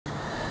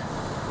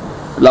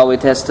Now we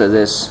test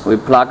this. We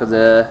collect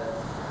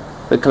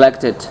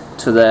it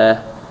to the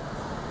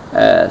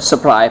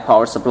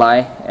power supply,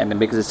 and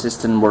make the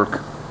system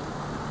work.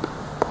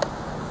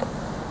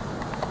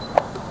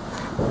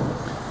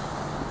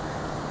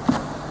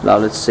 Now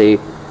let's see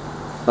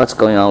what's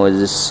going on with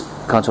this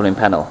controlling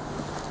panel.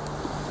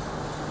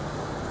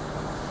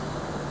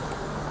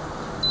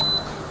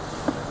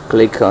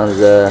 Click on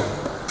the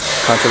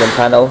controlling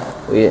panel.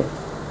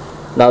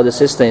 Now the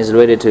system is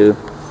ready to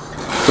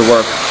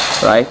work,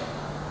 right?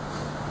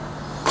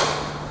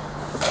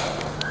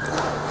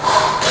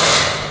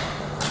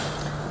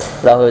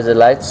 Now with the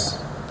lights,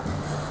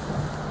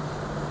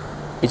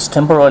 it's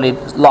temporarily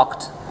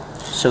locked,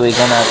 so we're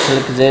gonna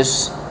click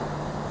this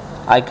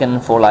icon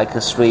for like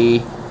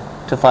 3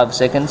 to 5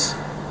 seconds.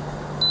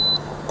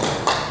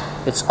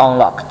 It's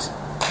unlocked.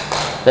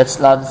 Let's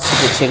now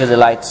check the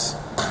lights.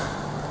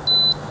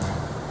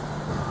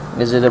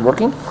 Is it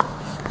working?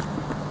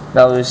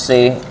 Now we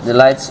see the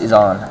lights is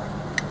on.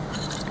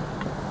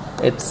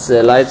 It's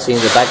lights in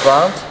the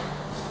background,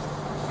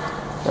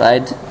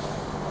 right?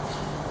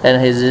 And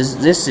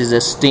this is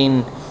a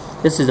steam.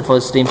 This is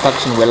for steam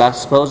function. We're not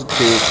supposed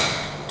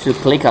to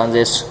click on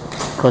this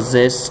because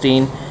this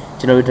steam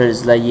generator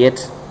is not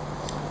yet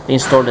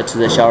installed to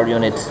the shower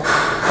unit.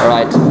 All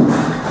right.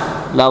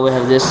 Now we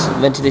have this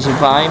ventilation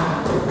fan.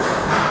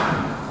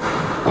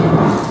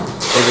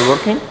 Is it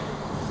working?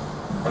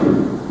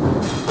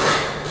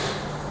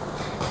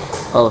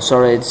 Oh,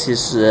 sorry, it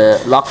is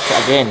locked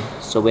again.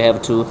 So we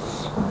have to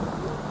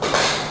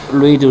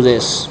redo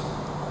this.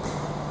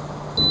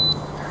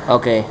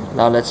 Okay,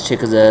 now let's check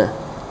the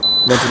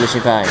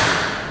ventilation fan.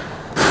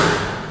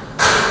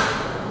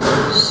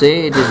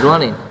 See, it is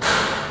running.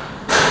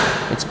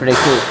 It's pretty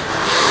cool.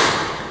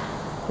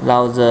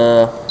 Now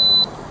the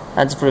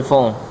hands-free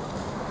phone.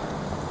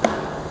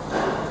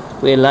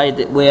 We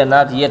are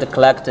not yet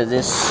collected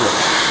this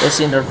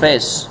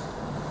interface,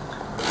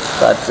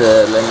 but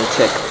let me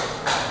check.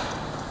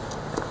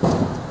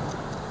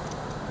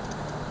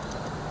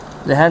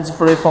 The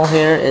hands-free phone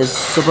here is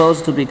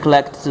supposed to be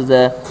connected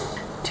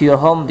to your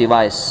home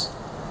device.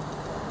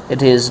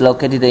 It is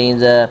located in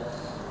the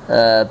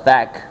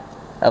back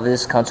of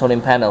this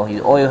controlling panel.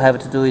 All you have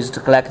to do is to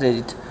connect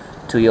it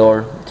to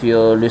your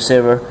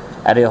receiver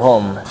at your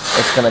home.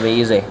 It's gonna be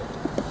easy.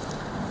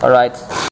 All right.